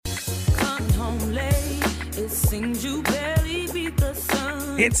only. It seems you barely beat the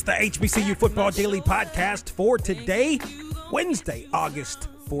sun. It's the HBCU Football Daily Podcast for today, Wednesday, August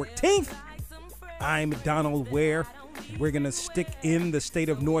 14th. I'm Donald Ware. We're going to stick in the state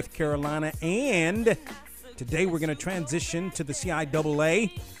of North Carolina, and today we're going to transition to the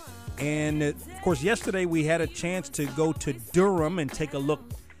CIAA. And, of course, yesterday we had a chance to go to Durham and take a look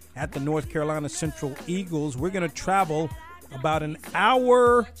at the North Carolina Central Eagles. We're going to travel about an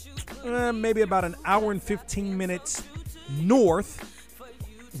hour, maybe about an hour and 15 minutes northwest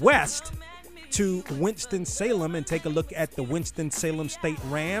to Winston-Salem and take a look at the Winston-Salem State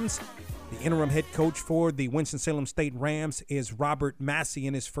Rams. The interim head coach for the Winston-Salem State Rams is Robert Massey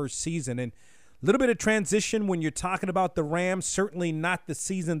in his first season. And a little bit of transition when you're talking about the Rams, certainly not the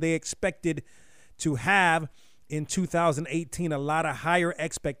season they expected to have in 2018. A lot of higher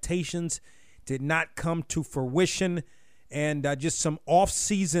expectations did not come to fruition, and just some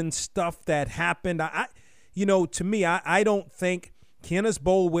off-season stuff that happened. To me, I don't think Kenneth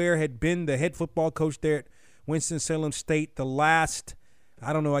Boulware had been the head football coach there at Winston-Salem State the last,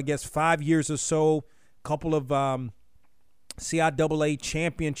 5 years or so, couple of CIAA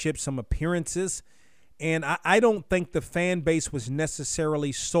championships, some appearances. And I don't think the fan base was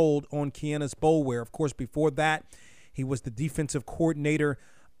necessarily sold on Kenneth Boulware. Of course, before that, he was the defensive coordinator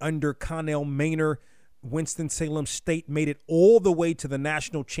under Connell Maynor. Winston-Salem State made it all the way to the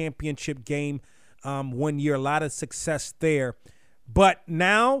national championship game one year. A lot of success there. But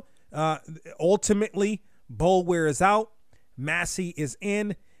now, ultimately, Boulware is out. Massey is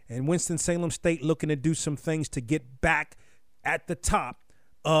in, and Winston-Salem State looking to do some things to get back at the top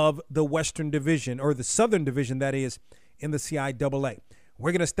of the Western Division, or the Southern Division, that is, in the CIAA.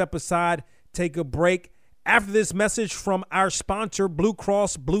 We're going to step aside, take a break. After this message from our sponsor, Blue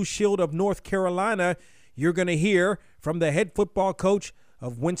Cross Blue Shield of North Carolina, you're going to hear from the head football coach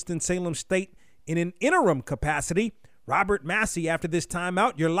of Winston-Salem State in an interim capacity, Robert Massey. After this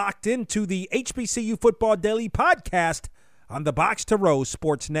timeout, you're locked into the HBCU Football Daily Podcast on the Box to Row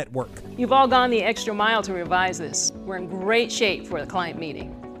Sports Network. You've all gone the extra mile to revise this. We're in great shape for the client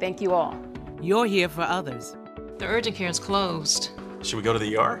meeting. Thank you all. You're here for others. The urgent care is closed. Should we go to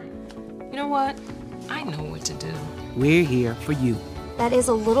the ER? You know what? I know what to do. We're here for you. That is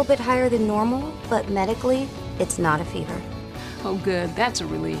a little bit higher than normal, but medically, it's not a fever. Oh, good. That's a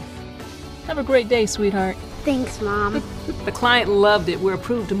relief. Have a great day, sweetheart. Thanks, Mom. The client loved it. We're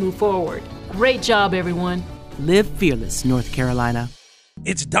approved to move forward. Great job, everyone. Live fearless, North Carolina.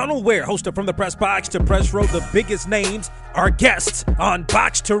 It's Donald Ware, host of From the Press Box to Press Row. The biggest names are guests on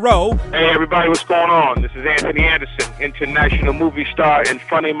Box to Row. Hey, everybody, what's going on? This is Anthony Anderson, international movie star and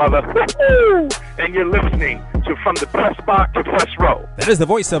funny mother. And you're listening to From the Press Box to Press Row. That is the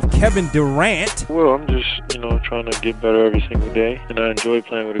voice of Kevin Durant. Well, I'm just, trying to get better every single day, and I enjoy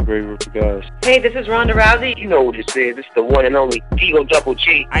playing with a great group of guys. Hey, this is Ronda Rousey. You know what this is. This is the one and only Eagle Double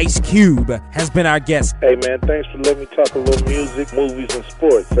G. Ice Cube has been our guest. Hey, man, thanks for letting me talk a little music, movies, and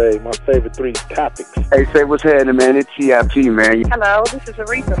sports. Hey, my favorite three topics. Hey, say what's happening, man. It's CIP, man. Hello, this is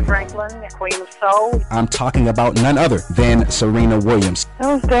Aretha Franklin, Queen of Soul. I'm talking about none other than Serena Williams.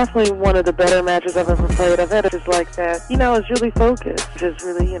 That was definitely one of the better matches I've ever played. I've had just like that. I was really focused, just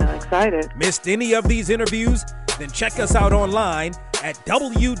really, excited. Missed any of these interviews? Then check us out online at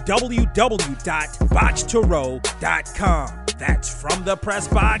www.boxtorow.com. That's From the Press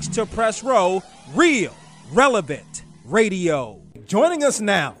Box to Press Row, real, relevant radio. Joining us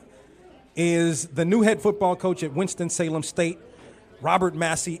now is the new head football coach at Winston-Salem State, Robert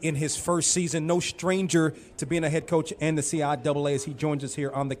Massey, in his first season. No stranger to being a head coach and the CIAA as he joins us here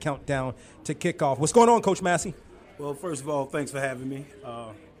on the countdown to kickoff. What's going on, Coach Massey? Well, first of all, thanks for having me.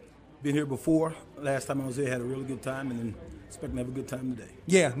 Been here before. Last time I was here, had a really good time, and then expecting to have a good time today.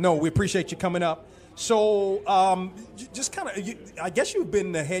 Yeah, no, we appreciate you coming up. So just kind of, I guess you've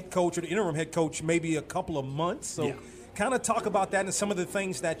been the head coach or the interim head coach maybe a couple of months. So yeah. Kind of talk about that and some of the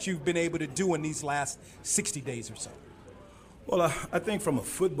things that you've been able to do in these last 60 days or so. Well, I think from a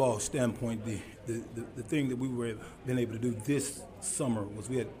football standpoint, the thing that we were been able to do this summer was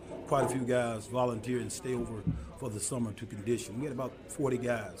we had quite a few guys volunteer and stay over for the summer to condition. We had about 40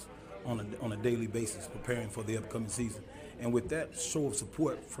 guys on a daily basis preparing for the upcoming season. And with that show of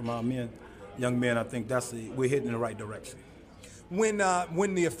support from our young men, I think we're heading in the right direction. When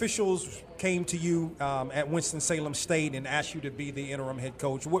the officials came to you at Winston-Salem State and asked you to be the interim head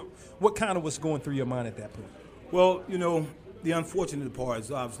coach, what kind of was going through your mind at that point? Well, the unfortunate part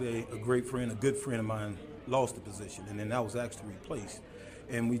is obviously a great friend, a good friend of mine lost the position, and then I was actually replaced.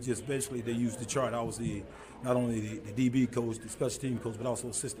 And we just basically, they used the chart. I was not only the DB coach, the special team coach, but also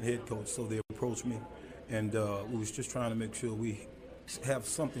assistant head coach. So they approached me, and we was just trying to make sure we have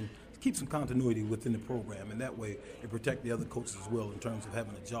something keep some continuity within the program, and that way it protect the other coaches as well in terms of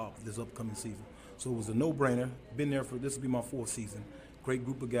having a job for this upcoming season. So it was a no-brainer. Been there for, this will be my 4th season. Great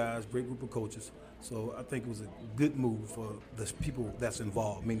group of guys, great group of coaches. So I think it was a good move for the people that's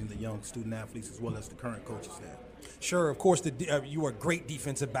involved, meaning the young student athletes as well as the current coaches there. Sure, of course, you were a great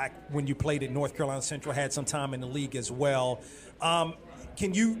defensive back when you played at North Carolina Central, had some time in the league as well.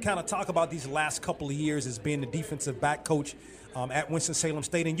 Can you kind of talk about these last couple of years as being the defensive back coach at Winston-Salem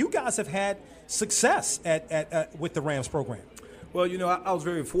State? And you guys have had success with the Rams program. Well, you know, I was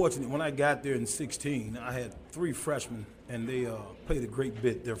very fortunate. When I got there in 2016, I had 3 freshmen, and they played a great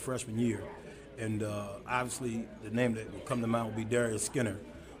bit their freshman year. And obviously, the name that would come to mind would be Darius Skinner.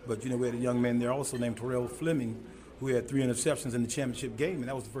 But, you know, we had a young man there also named Terrell Fleming, who had 3 interceptions in the championship game, and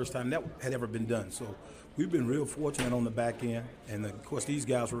that was the first time that had ever been done. So we've been real fortunate on the back end. And, of course, these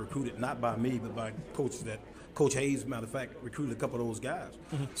guys were recruited not by me, but by coaches that Coach Hayes, matter of fact, recruited a couple of those guys.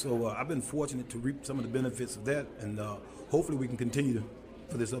 Mm-hmm. So I've been fortunate to reap some of the benefits of that, and hopefully we can continue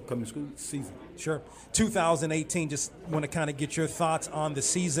for this upcoming school season. Sure. 2018, just want to kind of get your thoughts on the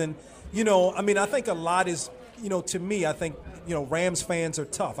season. You know, I mean, I think a lot is, you know, to me, I think, you know, Rams fans are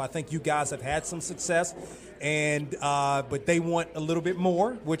tough. I think you guys have had some success, and but they want a little bit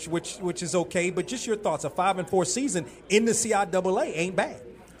more, which is okay. But just your thoughts, a 5-4 season in the CIAA ain't bad.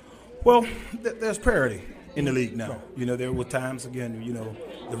 Well, there's parity in the league now. You know, there were times, again, you know,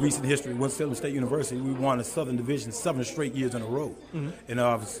 the recent history, Winston-Salem State University, we won a Southern Division 7 straight years in a row. Mm-hmm. And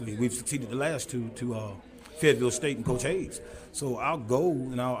obviously we've succeeded the last 2 to Fayetteville State and Coach Hayes. So our goal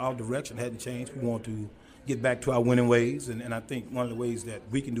and our direction hadn't changed. We want to get back to our winning ways, and I think one of the ways that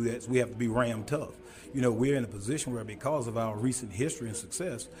we can do that is we have to be Ram tough. You know, we're in a position where because of our recent history and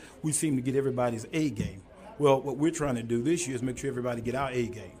success, we seem to get everybody's A game. Well, what we're trying to do this year is make sure everybody get our A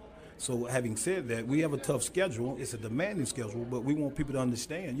game. So having said that, we have a tough schedule. It's a demanding schedule, but we want people to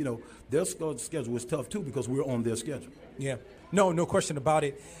understand, you know, their schedule is tough too because we're on their schedule. Yeah. No question about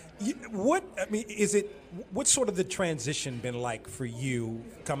it. What's sort of the transition been like for you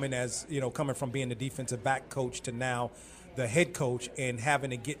coming from being the defensive back coach to now the head coach and having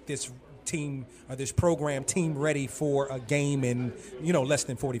to get this team or this program team ready for a game in, you know, less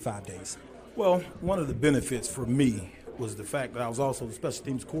than 45 days? Well, one of the benefits for me was the fact that I was also the special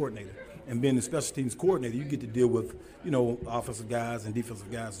teams coordinator. And being the special teams coordinator, you get to deal with, you know, offensive guys and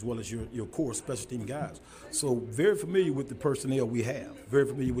defensive guys as well as your core special team guys. So very familiar with the personnel we have, very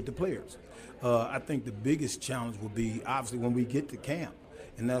familiar with the players. I think the biggest challenge will be obviously when we get to camp,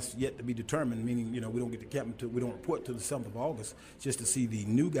 and that's yet to be determined, meaning, you know, we don't get to camp until we don't report till the 7th of August just to see the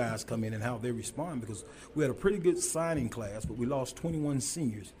new guys come in and how they respond, because we had a pretty good signing class, but we lost 21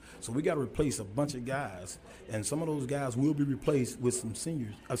 seniors. So we got to replace a bunch of guys, and some of those guys will be replaced with some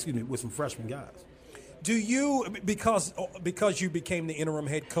with some freshman guys. Do you, because you became the interim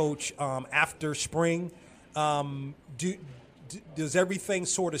head coach after spring, does everything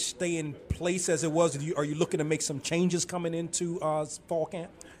sort of stay in place as it was? Are you looking to make some changes coming into fall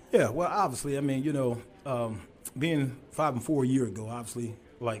camp? Yeah, well, obviously, I mean, you know, being 5-4 a year ago, obviously,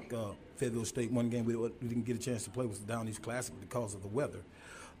 like Fayetteville State, one game we didn't get a chance to play was the Down East Classic because of the weather.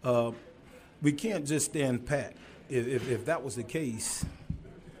 We can't just stand pat. If that was the case,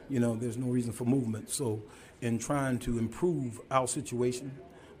 you know, there's no reason for movement. So in trying to improve our situation,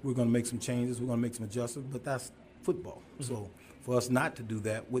 we're going to make some changes. We're going to make some adjustments, but that's football. Mm-hmm. So for us not to do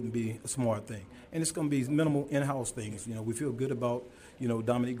that wouldn't be a smart thing. And it's going to be minimal in-house things. You know, we feel good about, you know,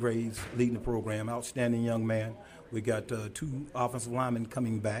 Dominic Graves leading the program, outstanding young man. We got 2 offensive linemen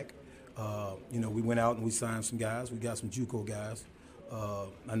coming back. You know, we went out and we signed some guys. We got some JUCO guys.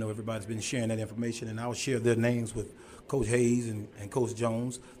 I know everybody's been sharing that information, and I'll share their names with Coach Hayes and Coach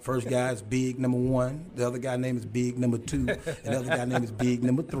Jones. First guy is Big number 1. The other guy name is Big number 2. And the other guy name is Big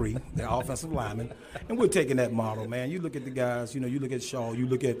number 3. They're offensive linemen. And we're taking that model, man. You look at the guys, you know, you look at Shaw, you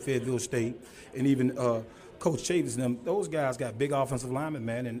look at Fayetteville State, and even Coach Chavis and them, those guys got big offensive linemen,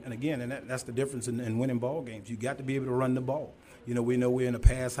 man. And again, that's the difference in winning ball games. You got to be able to run the ball. You know we're in a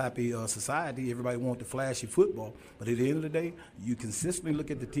pass-happy society. Everybody wants the flashy football. But at the end of the day, you consistently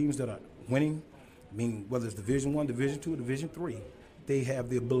look at the teams that are winning. I mean, whether it's Division I, Division II, or Division III, they have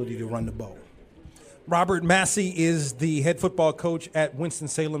the ability to run the ball. Robert Massey is the head football coach at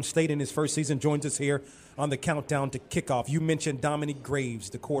Winston-Salem State in his first season, joins us here on the Countdown to Kickoff. You mentioned Dominic Graves,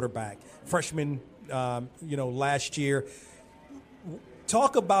 the quarterback, freshman, last year.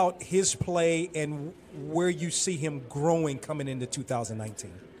 Talk about his play and where you see him growing coming into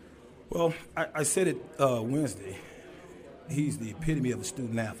 2019. Well, I said it Wednesday. He's the epitome of a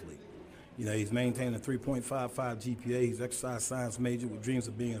student athlete. You know, he's maintained a 3.55 GPA. He's exercise science major with dreams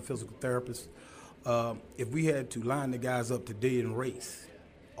of being a physical therapist. If we had to line the guys up today in race,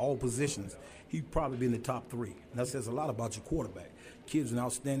 all positions, he'd probably be in the top 3. And that says a lot about your quarterback. Kid's an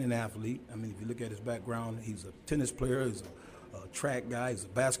outstanding athlete. I mean, if you look at his background, he's a tennis player, he's a track guy, he's a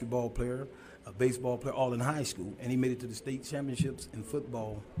basketball player, a baseball player, all in high school. And he made it to the state championships in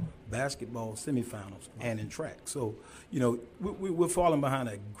football, basketball, semifinals, and in track. So, we're falling behind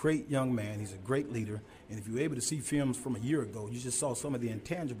a great young man. He's a great leader. And if you were able to see films from a year ago, you just saw some of the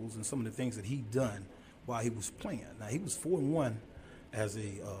intangibles and some of the things that he done while he was playing. Now, he was 4-1 as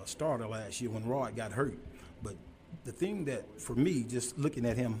a starter last year when Rod got hurt. But the thing that, for me, just looking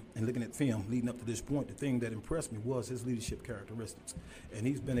at him and looking at film leading up to this point, the thing that impressed me was his leadership characteristics. And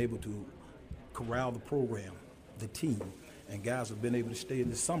he's been able to corral the program, the team, and guys have been able to stay in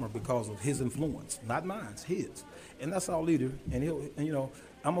the summer because of his influence, not mine, his. And that's our leader. And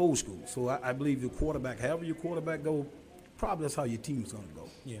I'm old school, so I believe your quarterback, however your quarterback go, probably that's how your team's going to go.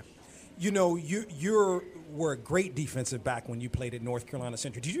 Yeah. You were a great defensive back when you played at North Carolina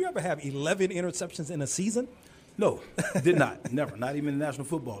Central. Did you ever have 11 interceptions in a season? No, did not. Never. Not even in the National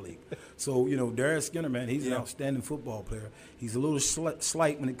Football League. So, Darius Skinner, man, he's an outstanding football player. He's a little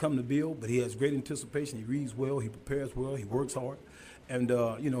slight when it comes to Bill, but he has great anticipation. He reads well. He prepares well. He works hard. And,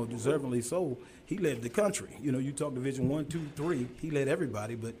 deservedly so, he led the country. You talk Division 1, 2, 3, he led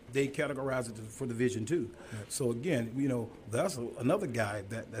everybody, but they categorize it for Division 2. Right. So, again, that's another guy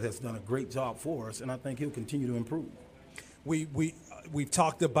that has done a great job for us, and I think he'll continue to improve. We've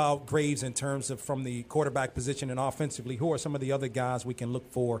talked about Graves in terms of from the quarterback position and offensively. Who are some of the other guys we can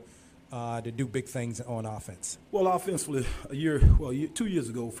look for to do big things on offense? Well, offensively, 2 years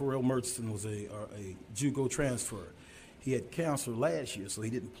ago, Pharrell Murchison was a JUCO transfer. He had cancer last year, so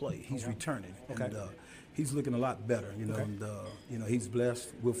he didn't play. He's returning, and he's looking a lot better. And he's blessed.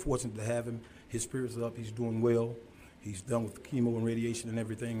 We're fortunate to have him. His spirit's up. He's doing well. He's done with chemo and radiation and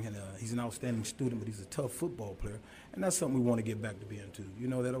everything, and he's an outstanding student, but he's a tough football player, and that's something we want to get back to being too.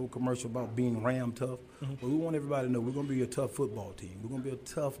 That old commercial about being Ram tough? Mm-hmm. Well, we want everybody to know we're going to be a tough football team. We're going to be a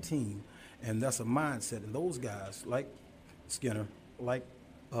tough team, and that's a mindset. And those guys, like Skinner, like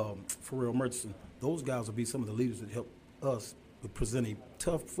Pharrell Murchison, those guys will be some of the leaders that help us with presenting a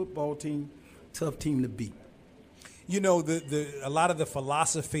tough football team, tough team to beat. A lot of the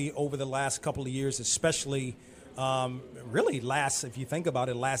philosophy over the last couple of years, especially if you think about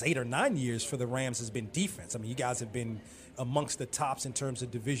it, last 8 or 9 years for the Rams has been defense. I mean, you guys have been amongst the tops in terms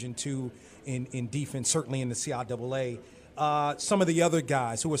of Division II in defense, certainly in the CIAA. Some of the other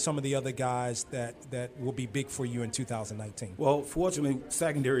guys, who are some of the other guys that will be big for you in 2019? Well, fortunately,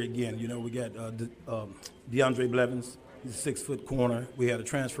 secondary again. We got DeAndre Blevins. He's a 6-foot corner. We had a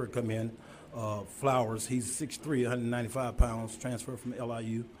transfer come in. Flowers, he's 6'3", 195 pounds, transfer from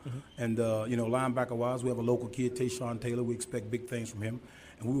LIU. Mm-hmm. And, linebacker-wise, we have a local kid, Tayshawn Taylor. We expect big things from him.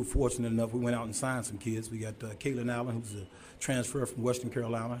 And we were fortunate enough, we went out and signed some kids. We got Kalen Allen, who's a transfer from Western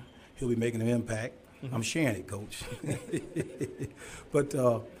Carolina. He'll be making an impact. Mm-hmm. I'm sharing it, Coach. But,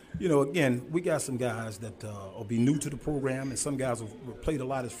 again, we got some guys that will be new to the program, and some guys have played a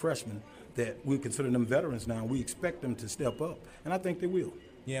lot as freshmen that we consider them veterans now. We expect them to step up, and I think they will.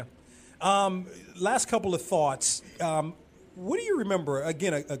 Yeah. Last couple of thoughts. What do you remember?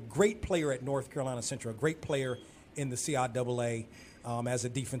 Again, a great player at North Carolina Central, a great player in the CIAA as a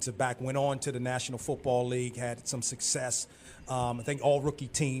defensive back, went on to the National Football League, had some success. I think all-rookie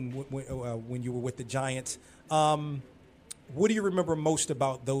team when you were with the Giants. What do you remember most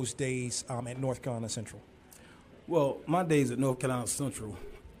about those days at North Carolina Central? Well, my days at North Carolina Central,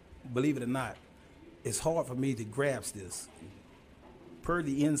 believe it or not, it's hard for me to grasp this. Per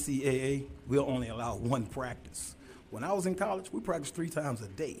the NCAA, we'll only allow one practice. When I was in college, we practiced 3 times a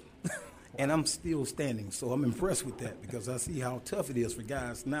day, and I'm still standing. So I'm impressed with that because I see how tough it is for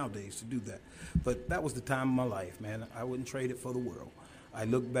guys nowadays to do that. But that was the time of my life, man. I wouldn't trade it for the world. I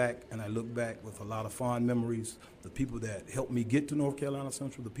look back with a lot of fond memories. The people that helped me get to North Carolina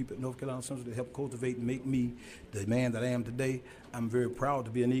Central, the people at North Carolina Central that helped cultivate and make me the man that I am today. I'm very proud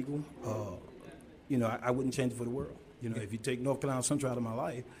to be an Eagle. I wouldn't change it for the world. If you take North Carolina Central out of my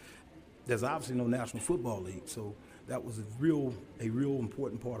life, there's obviously no National Football League. So that was a real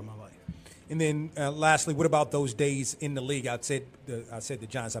important part of my life. And then lastly, what about those days in the league? I said the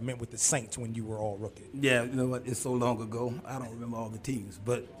Giants. I meant with the Saints when you were all rookie. Yeah, you know what? It's so long ago. I don't remember all the teams,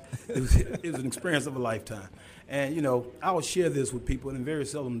 but it was an experience of a lifetime. And I will share this with people, and very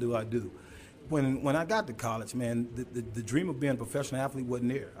seldom do I do. When I got to college, man, the dream of being a professional athlete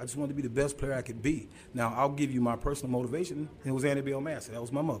wasn't there. I just wanted to be the best player I could be. Now, I'll give you my personal motivation. It was Annie Bell Massey. That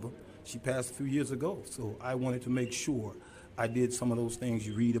was my mother. She passed a few years ago, so I wanted to make sure I did some of those things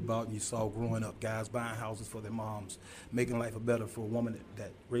you read about and you saw growing up, guys buying houses for their moms, making life better for a woman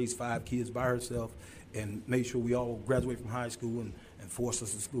that raised 5 kids by herself and made sure we all graduate from high school and forced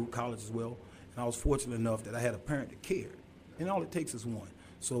us to school, college as well. And I was fortunate enough that I had a parent that cared. And all it takes is one.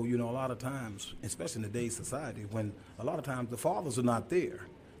 So, you know, a lot of times, especially in today's society, when a lot of times the fathers are not there,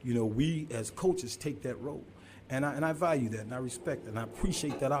 you know, we as coaches take that role. And I value that, and I respect it, and I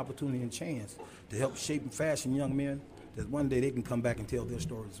appreciate that opportunity and chance to help shape and fashion young men that one day they can come back and tell their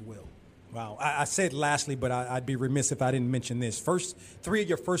stories as well. Wow. I said lastly, but I'd be remiss if I didn't mention this. Three of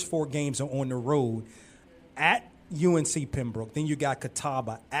your first 4 games are on the road at UNC Pembroke. Then you got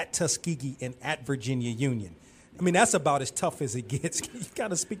Catawba, at Tuskegee, and at Virginia Union. I mean, that's about as tough as it gets. You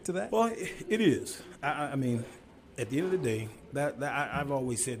got to speak to that. Well, it is. I mean, at the end of the day, I've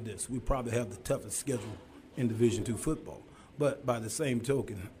always said this. We probably have the toughest schedule in Division II football. But by the same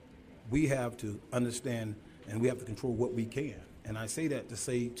token, we have to understand and we have to control what we can. And I say that to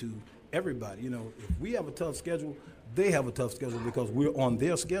say to everybody, you know, if we have a tough schedule, they have a tough schedule because we're on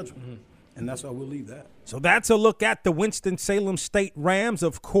their schedule. Mm-hmm. And that's how we'll leave that. So that's a look at the Winston-Salem State Rams.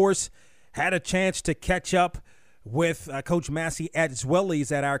 Of course, had a chance to catch up with Coach Massey as well as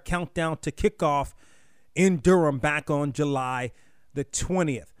at our countdown to kickoff in Durham back on July the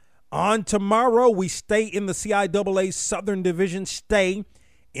 20th. On tomorrow, we stay in the CIAA Southern Division, stay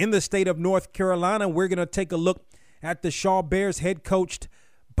in the state of North Carolina. We're going to take a look at the Shaw Bears, head coached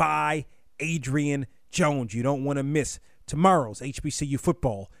by Adrian Jones. You don't want to miss tomorrow's HBCU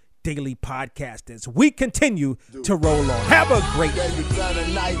Football Daily Podcast as we continue to roll on. Have a great day.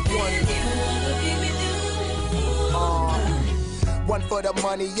 One for the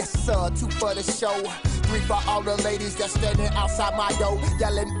money, yes sir, 2 for the show, 3 for all the ladies that's standing outside my door,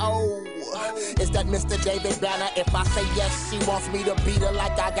 yelling, oh, is that Mr. David Banner? If I say yes, she wants me to beat her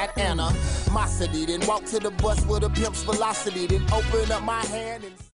like I got Anna. Mosity, then walk to the bus with a pimp's velocity, then open up my hand and